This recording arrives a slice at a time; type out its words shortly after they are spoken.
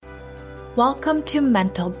Welcome to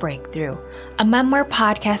Mental Breakthrough, a memoir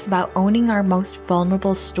podcast about owning our most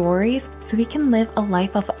vulnerable stories so we can live a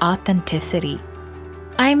life of authenticity.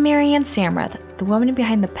 I'm Marianne Samrath, the woman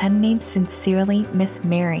behind the pen name Sincerely Miss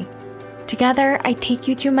Mary. Together, I take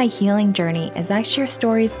you through my healing journey as I share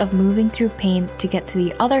stories of moving through pain to get to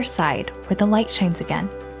the other side where the light shines again.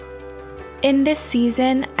 In this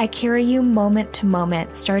season, I carry you moment to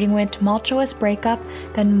moment, starting with a tumultuous breakup,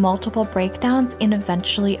 then multiple breakdowns, and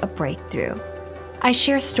eventually a breakthrough. I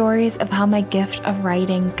share stories of how my gift of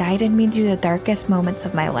writing guided me through the darkest moments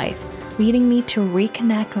of my life, leading me to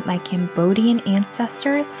reconnect with my Cambodian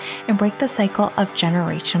ancestors and break the cycle of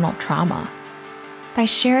generational trauma. By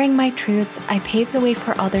sharing my truths, I pave the way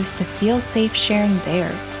for others to feel safe sharing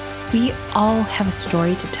theirs. We all have a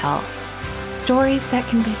story to tell. Stories that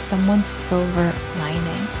can be someone's silver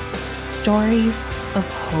lining. Stories of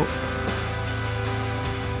hope.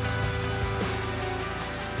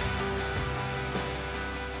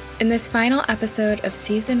 In this final episode of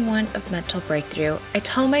Season 1 of Mental Breakthrough, I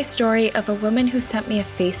tell my story of a woman who sent me a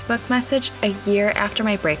Facebook message a year after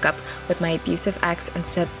my breakup with my abusive ex and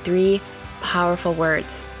said 3 powerful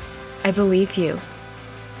words. I believe you.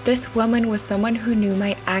 This woman was someone who knew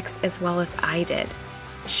my ex as well as I did.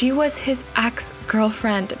 She was his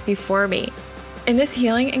ex-girlfriend before me. In this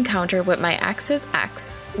healing encounter with my ex's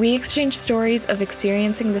ex, we exchanged stories of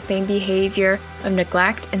experiencing the same behavior of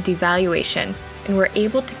neglect and devaluation, and were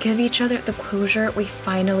able to give each other the closure we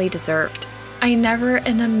finally deserved. I never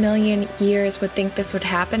in a million years would think this would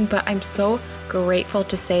happen, but I'm so grateful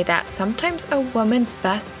to say that sometimes a woman's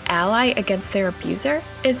best ally against their abuser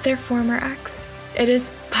is their former ex. It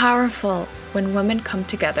is powerful when women come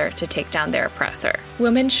together to take down their oppressor.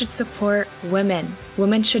 Women should support women.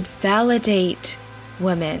 Women should validate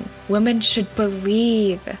women. Women should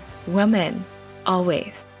believe women,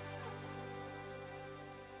 always.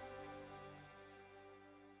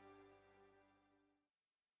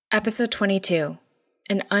 Episode 22,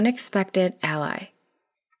 An Unexpected Ally.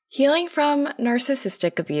 Healing from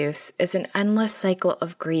narcissistic abuse is an endless cycle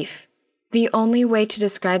of grief. The only way to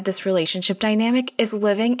describe this relationship dynamic is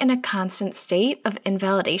living in a constant state of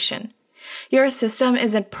invalidation. Your system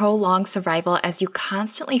is in prolonged survival as you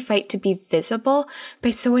constantly fight to be visible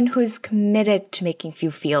by someone who is committed to making you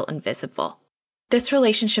feel invisible. This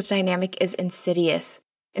relationship dynamic is insidious,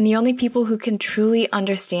 and the only people who can truly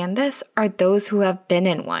understand this are those who have been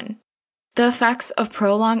in one. The effects of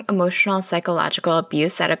prolonged emotional and psychological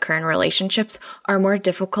abuse that occur in relationships are more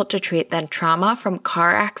difficult to treat than trauma from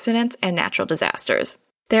car accidents and natural disasters.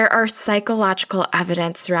 There are psychological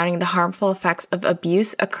evidence surrounding the harmful effects of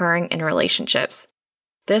abuse occurring in relationships.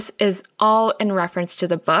 This is all in reference to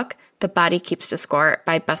the book, The Body Keeps the Score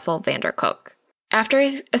by Bessel van der Kolk. After I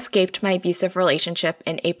escaped my abusive relationship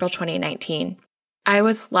in April 2019, I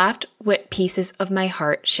was left with pieces of my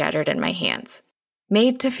heart shattered in my hands,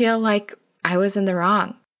 made to feel like I was in the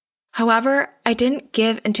wrong. However, I didn't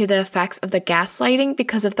give into the effects of the gaslighting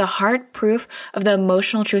because of the hard proof of the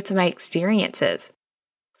emotional truths of my experiences.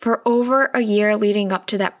 For over a year leading up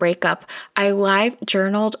to that breakup, I live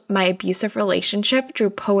journaled my abusive relationship through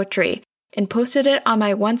poetry and posted it on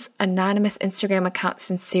my once anonymous Instagram account,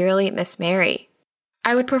 Sincerely Miss Mary.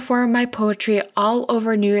 I would perform my poetry all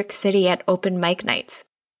over New York City at open mic nights,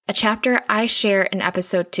 a chapter I share in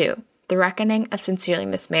episode 2, The Reckoning of Sincerely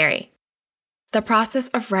Miss Mary. The process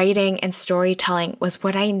of writing and storytelling was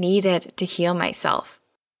what I needed to heal myself.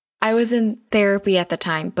 I was in therapy at the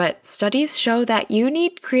time, but studies show that you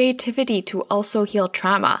need creativity to also heal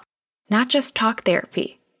trauma, not just talk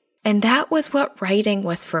therapy. And that was what writing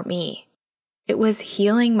was for me. It was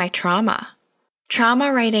healing my trauma.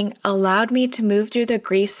 Trauma writing allowed me to move through the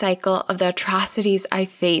grief cycle of the atrocities I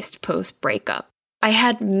faced post-breakup. I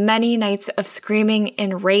had many nights of screaming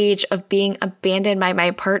in rage of being abandoned by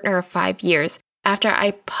my partner of 5 years after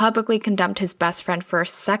I publicly condemned his best friend for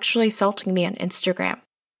sexually assaulting me on Instagram.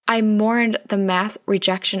 I mourned the mass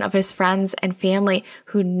rejection of his friends and family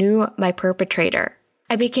who knew my perpetrator.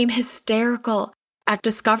 I became hysterical at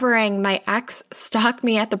discovering my ex stalked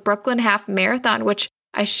me at the Brooklyn Half Marathon, which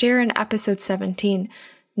I share in episode 17.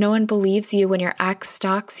 No one believes you when your ex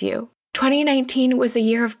stalks you. 2019 was a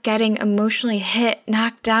year of getting emotionally hit,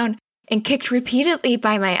 knocked down, and kicked repeatedly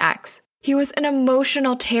by my ex. He was an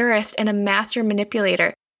emotional terrorist and a master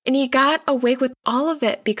manipulator, and he got away with all of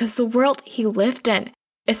it because the world he lived in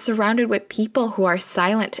is surrounded with people who are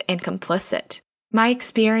silent and complicit. My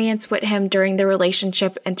experience with him during the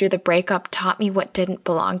relationship and through the breakup taught me what didn't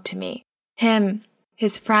belong to me. Him,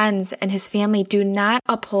 his friends, and his family do not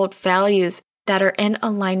uphold values that are in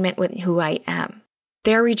alignment with who I am.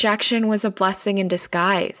 Their rejection was a blessing in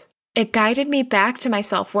disguise. It guided me back to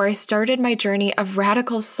myself, where I started my journey of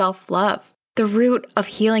radical self-love, the root of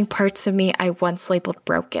healing parts of me I once labeled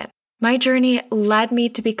broken. My journey led me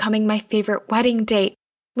to becoming my favorite wedding date,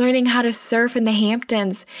 learning how to surf in the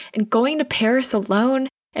Hamptons, and going to Paris alone,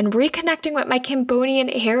 and reconnecting with my Cambodian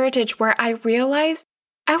heritage, where I realized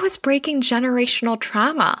I was breaking generational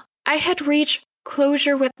trauma. I had reached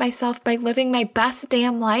closure with myself by living my best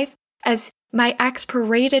damn life as my ex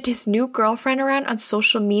paraded his new girlfriend around on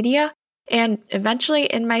social media and eventually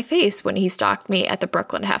in my face when he stalked me at the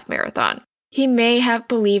Brooklyn Half Marathon. He may have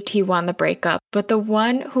believed he won the breakup, but the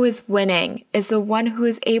one who is winning is the one who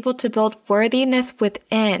is able to build worthiness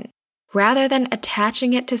within, rather than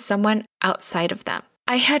attaching it to someone outside of them.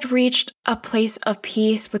 I had reached a place of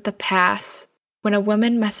peace with the past when a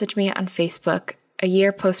woman messaged me on Facebook a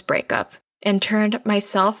year post-breakup and turned my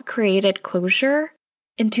self-created closure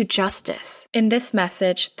into justice. In this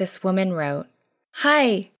message, this woman wrote,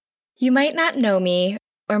 "Hi, you might not know me,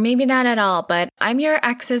 or maybe not at all, but I'm your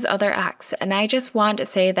ex's other ex, and I just want to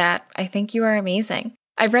say that I think you are amazing.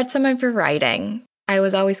 I've read some of your writing. I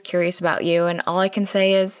was always curious about you, and all I can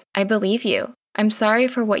say is, I believe you. I'm sorry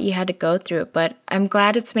for what you had to go through, but I'm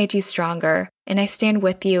glad it's made you stronger, and I stand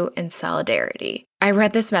with you in solidarity." I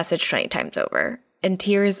read this message 20 times over, and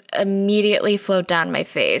tears immediately flowed down my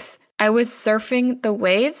face. I was surfing the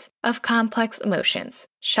waves of complex emotions: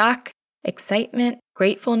 shock, excitement,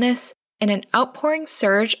 gratefulness, and an outpouring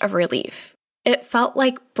surge of relief. It felt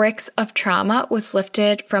like bricks of trauma was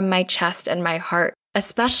lifted from my chest and my heart,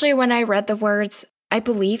 especially when I read the words, "I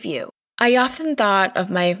believe you." I often thought of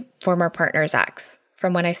my former partner's ex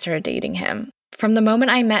from when I started dating him. From the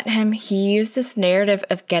moment I met him, he used this narrative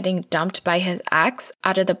of getting dumped by his ex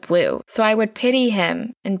out of the blue, so I would pity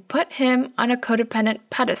him and put him on a codependent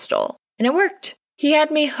pedestal. And it worked. He had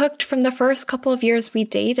me hooked from the first couple of years we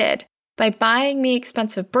dated by buying me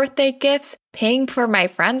expensive birthday gifts, paying for my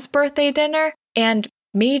friend's birthday dinner, and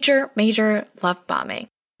major love bombing.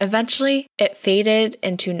 Eventually, it faded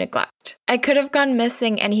into neglect. I could have gone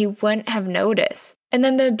missing and he wouldn't have noticed. And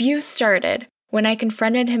then the abuse started when I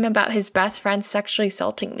confronted him about his best friend sexually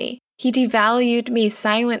assaulting me. He devalued me,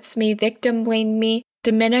 silenced me, victim blamed me,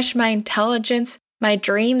 diminished my intelligence, my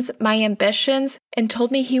dreams, my ambitions, and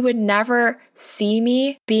told me he would never see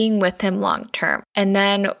me being with him long term. And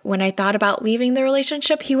then when I thought about leaving the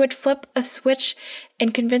relationship, he would flip a switch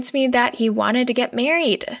and convince me that he wanted to get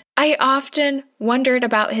married. I often wondered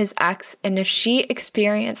about his ex and if she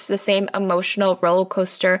experienced the same emotional roller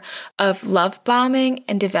coaster of love bombing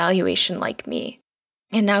and devaluation like me.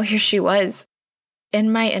 And now here she was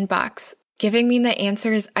in my inbox, giving me the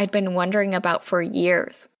answers I'd been wondering about for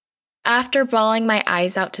years. After bawling my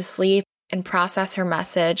eyes out to sleep and process her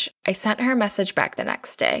message, I sent her a message back the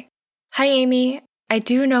next day. "Hi, Amy. I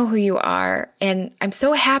do know who you are, and I'm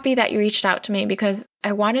so happy that you reached out to me because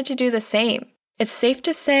I wanted to do the same. It's safe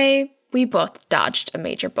to say we both dodged a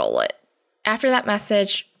major bullet." After that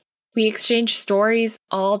message, we exchanged stories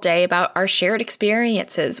all day about our shared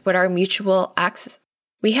experiences with our mutual exes.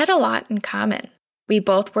 We had a lot in common. We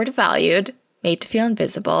both were devalued, made to feel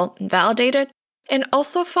invisible, and validated, and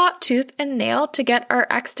also fought tooth and nail to get our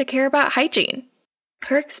ex to care about hygiene.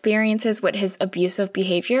 Her experiences with his abusive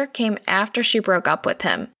behavior came after she broke up with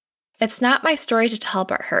him. It's not my story to tell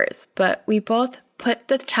but hers, but we both put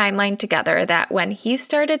the timeline together that when he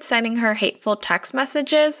started sending her hateful text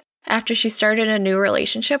messages after she started a new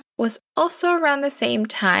relationship was also around the same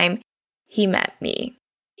time he met me.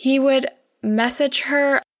 He would message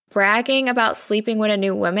her bragging about sleeping with a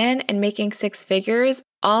new woman and making 6 figures,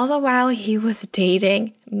 all the while he was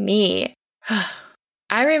dating me.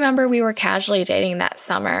 I remember we were casually dating that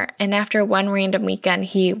summer, and after one random weekend,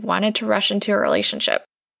 he wanted to rush into a relationship.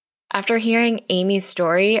 After hearing Amy's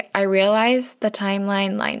story, I realized the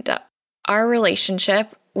timeline lined up. Our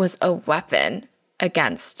relationship was a weapon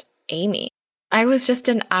against Amy. I was just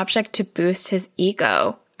an object to boost his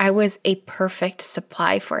ego. I was a perfect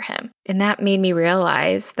supply for him. And that made me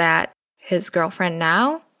realize that his girlfriend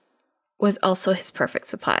now was also his perfect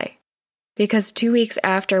supply. Because 2 weeks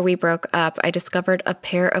after we broke up, I discovered a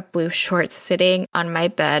pair of blue shorts sitting on my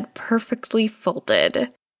bed, perfectly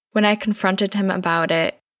folded. When I confronted him about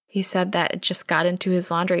it, he said that it just got into his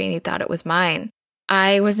laundry and he thought it was mine.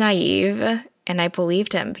 I was naive and I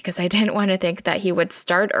believed him because I didn't want to think that he would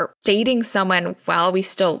start dating someone while we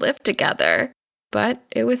still lived together. But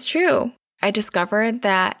it was true. I discovered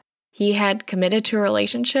that he had committed to a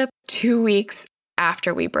relationship 2 weeks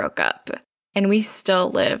after we broke up, and we still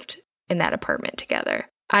lived in that apartment together.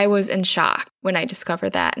 I was in shock when I discovered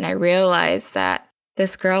that, and I realized that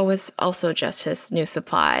this girl was also just his new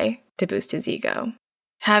supply to boost his ego.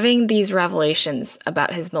 Having these revelations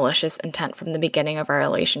about his malicious intent from the beginning of our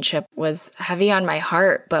relationship was heavy on my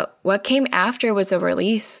heart, but what came after was a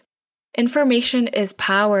release. Information is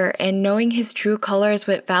power, and knowing his true colors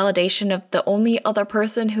with validation of the only other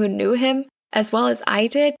person who knew him as well as I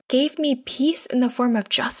did gave me peace in the form of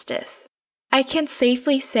justice. I can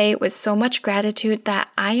safely say with so much gratitude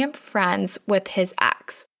that I am friends with his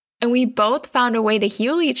ex, and we both found a way to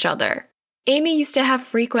heal each other. Amy used to have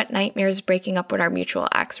frequent nightmares breaking up with our mutual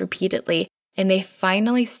ex repeatedly, and they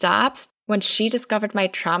finally stopped when she discovered my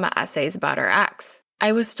trauma essays about her ex.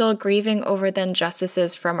 I was still grieving over the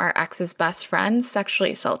injustices from our ex's best friend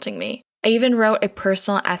sexually assaulting me. I even wrote a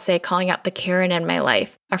personal essay calling out the Karen in my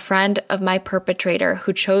life, a friend of my perpetrator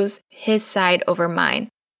who chose his side over mine,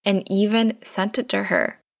 and even sent it to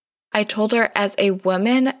her. I told her, as a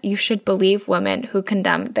woman, you should believe women who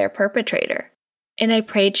condemn their perpetrator. And I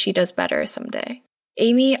prayed she does better someday.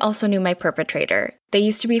 Amy also knew my perpetrator. They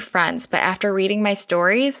used to be friends, but after reading my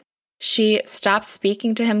stories, she stopped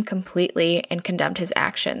speaking to him completely and condemned his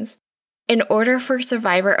actions. In order for a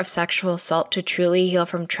survivor of sexual assault to truly heal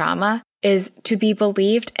from trauma is to be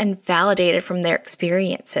believed and validated from their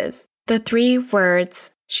experiences. The 3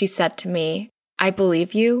 words she said to me, "I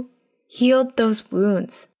believe you," healed those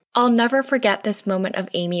wounds. I'll never forget this moment of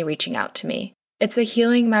Amy reaching out to me. It's a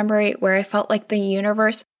healing memory where I felt like the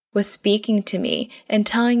universe was speaking to me and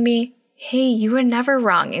telling me, hey, you were never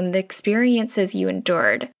wrong in the experiences you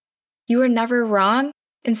endured. You were never wrong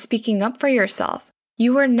in speaking up for yourself.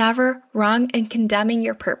 You were never wrong in condemning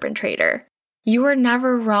your perpetrator. You were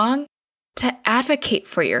never wrong to advocate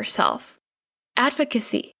for yourself.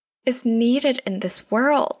 Advocacy is needed in this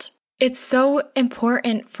world. It's so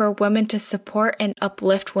important for women to support and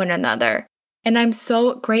uplift one another. And I'm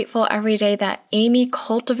so grateful every day that Amy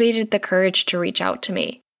cultivated the courage to reach out to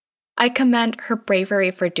me. I commend her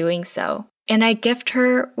bravery for doing so, and I gift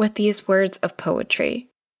her with these words of poetry.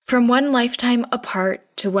 From one lifetime apart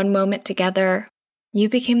to one moment together, you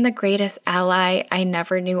became the greatest ally I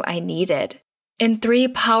never knew I needed. In 3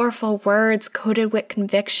 powerful words coated with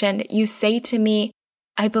conviction, you say to me,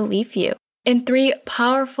 I believe you. In 3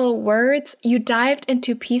 powerful words, you dived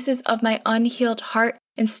into pieces of my unhealed heart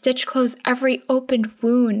and stitch close every opened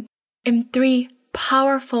wound. In 3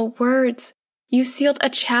 powerful words, you sealed a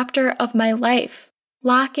chapter of my life,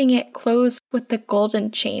 locking it closed with the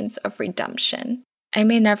golden chains of redemption. I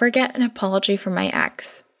may never get an apology from my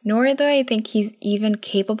ex, nor do I think he's even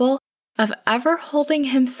capable of ever holding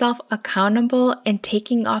himself accountable and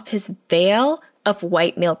taking off his veil of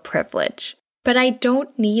white male privilege. But I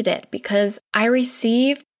don't need it because I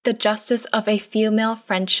received the justice of a female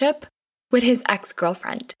friendship with his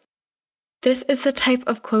ex-girlfriend. This is the type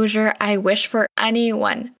of closure I wish for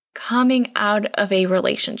anyone coming out of a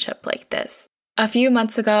relationship like this. A few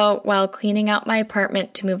months ago, while cleaning out my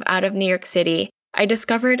apartment to move out of New York City, I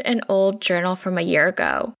discovered an old journal from a year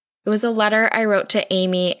ago. It was a letter I wrote to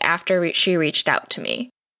Amy after she reached out to me.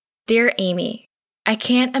 Dear Amy, I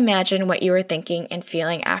can't imagine what you were thinking and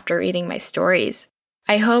feeling after reading my stories.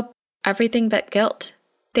 I hope everything but guilt.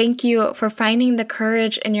 Thank you for finding the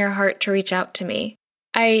courage in your heart to reach out to me.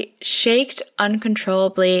 I shaked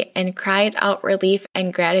uncontrollably and cried out relief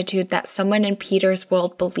and gratitude that someone in Peter's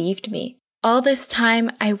world believed me. All this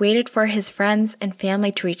time, I waited for his friends and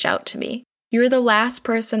family to reach out to me. You were the last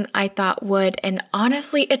person I thought would, and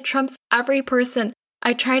honestly, it trumps every person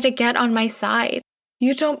I try to get on my side.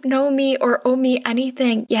 You don't know me or owe me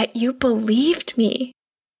anything, yet you believed me.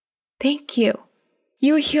 Thank you.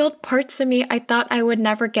 You healed parts of me I thought I would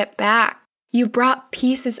never get back. You brought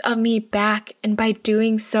pieces of me back, and by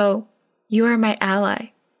doing so, you are my ally,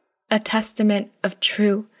 a testament of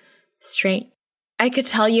true strength. I could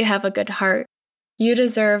tell you have a good heart. You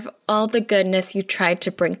deserve all the goodness you tried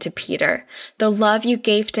to bring to Peter. The love you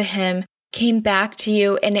gave to him came back to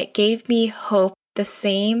you, and it gave me hope the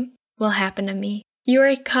same will happen to me. You're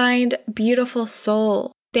a kind, beautiful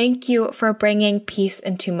soul. Thank you for bringing peace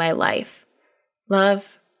into my life.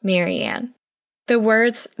 Love, Marianne. The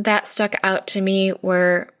words that stuck out to me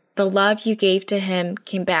were, the love you gave to him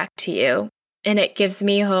came back to you, and it gives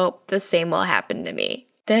me hope the same will happen to me.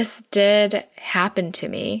 This did happen to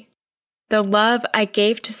me. The love I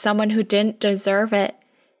gave to someone who didn't deserve it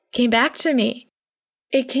came back to me.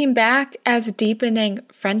 It came back as deepening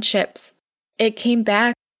friendships. It came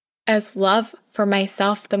back as love for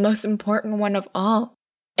myself, the most important one of all.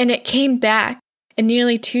 And it came back in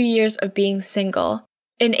nearly 2 years of being single,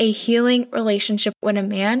 in a healing relationship with a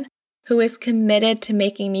man who is committed to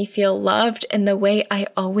making me feel loved in the way I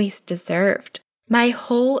always deserved. My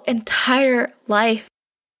whole entire life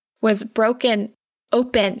was broken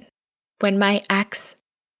open when my ex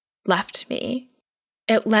left me.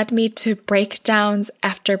 It led me to breakdowns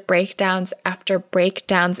after breakdowns after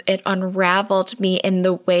breakdowns. It unraveled me in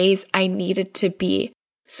the ways I needed to be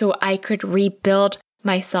so I could rebuild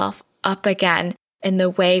myself up again in the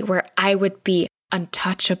way where I would be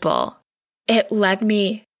untouchable. It led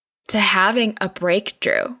me to having a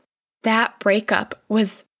breakthrough. That breakup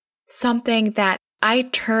was something that I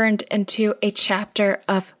turned into a chapter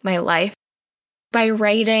of my life. By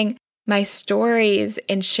writing my stories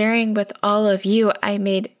and sharing with all of you, I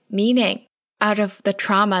made meaning out of the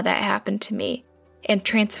trauma that happened to me and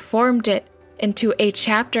transformed it into a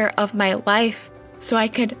chapter of my life so I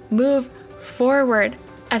could move forward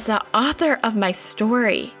as the author of my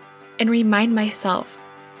story and remind myself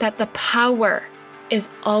that the power is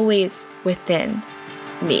always within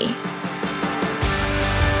me.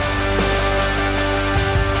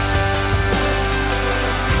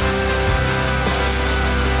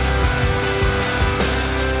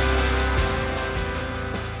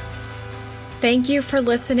 Thank you for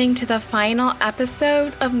listening to the final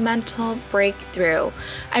episode of Mental Breakthrough.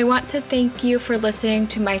 I want to thank you for listening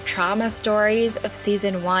to my trauma stories of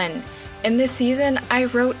season 1. In this season, I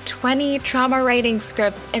wrote 20 trauma writing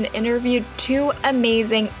scripts and interviewed 2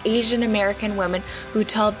 amazing Asian American women who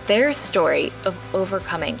tell their story of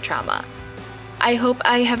overcoming trauma. I hope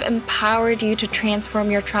I have empowered you to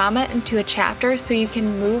transform your trauma into a chapter so you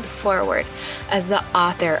can move forward as the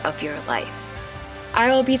author of your life. I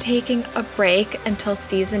will be taking a break until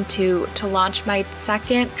season 2 to launch my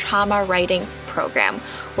second trauma writing program,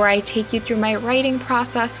 where I take you through my writing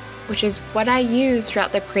process, which is what I use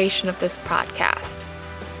throughout the creation of this podcast.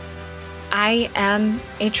 I am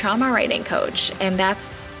a trauma writing coach, and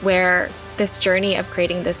that's where this journey of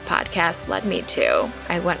creating this podcast led me to.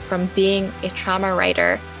 I went from being a trauma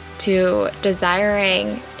writer to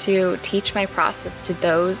desiring to teach my process to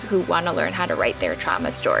those who want to learn how to write their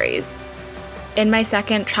trauma stories. In my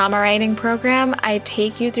second trauma writing program, I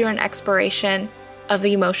take you through an exploration of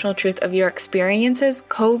the emotional truth of your experiences,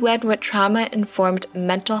 co-led with trauma-informed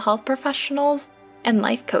mental health professionals and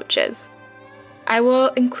life coaches. I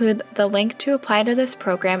will include the link to apply to this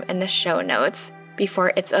program in the show notes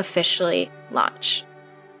before it's officially launched.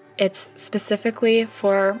 It's specifically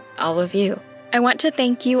for all of you. I want to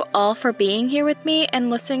thank you all for being here with me and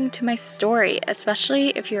listening to my story,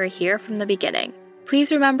 especially if you're here from the beginning.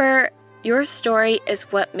 Please remember, your story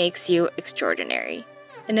is what makes you extraordinary.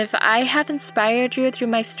 And if I have inspired you through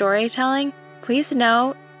my storytelling, please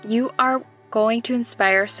know you are going to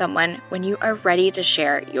inspire someone when you are ready to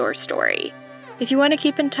share your story. If you want to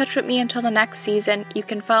keep in touch with me until the next season, you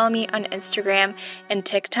can follow me on Instagram and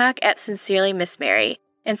TikTok at Sincerely Miss Mary,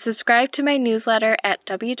 and subscribe to my newsletter at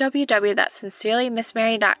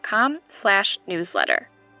www.sincerelymissmary.com/newsletter.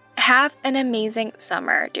 Have an amazing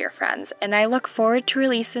summer, dear friends, and I look forward to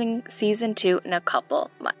releasing season 2 in a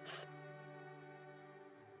couple months.